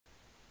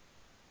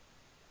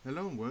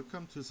Hello and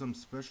welcome to some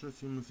special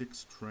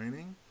FumeFx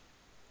training.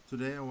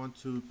 Today I want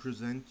to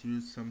present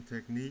you some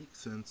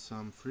techniques and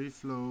some free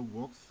flow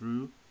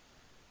walkthrough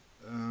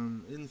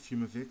in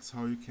FumeFx,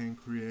 how you can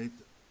create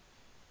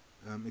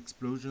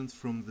explosions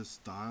from this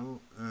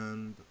style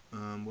and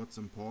what's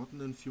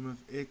important in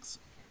FumeFx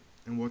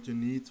and what you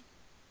need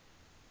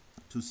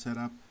to set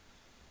up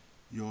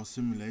your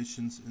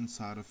simulations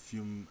inside of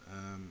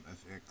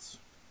FumeFx.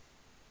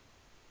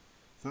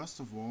 First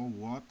of all,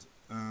 what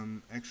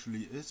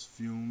actually is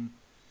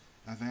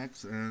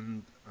FumeFx,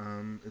 and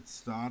it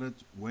started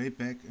way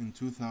back in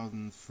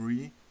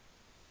 2003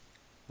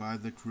 by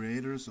the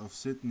creators of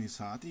Sydney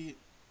Sati,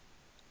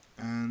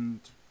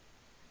 and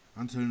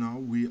until now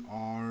we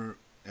are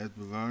at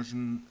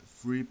version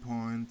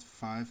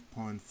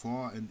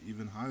 3.5.4 and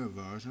even higher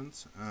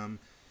versions.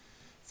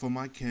 For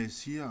my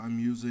case here I'm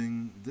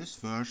using this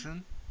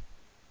version,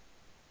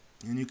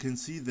 and you can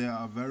see there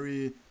are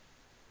very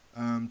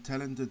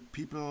talented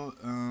people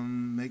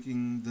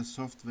making the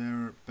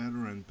software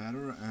better and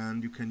better,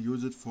 and you can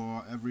use it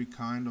for every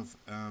kind of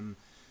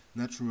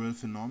natural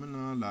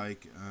phenomena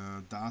like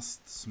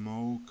dust,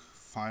 smoke,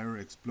 fire,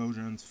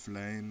 explosions,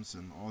 flames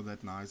and all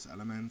that nice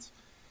elements.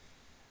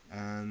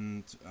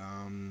 And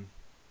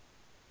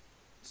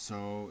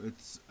so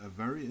it's a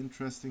very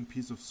interesting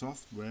piece of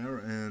software,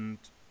 and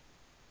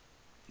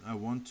I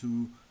want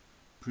to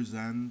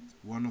present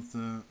one of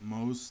the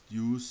most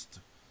used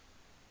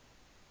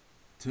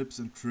tips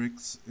and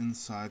tricks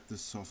inside the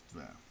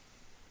software.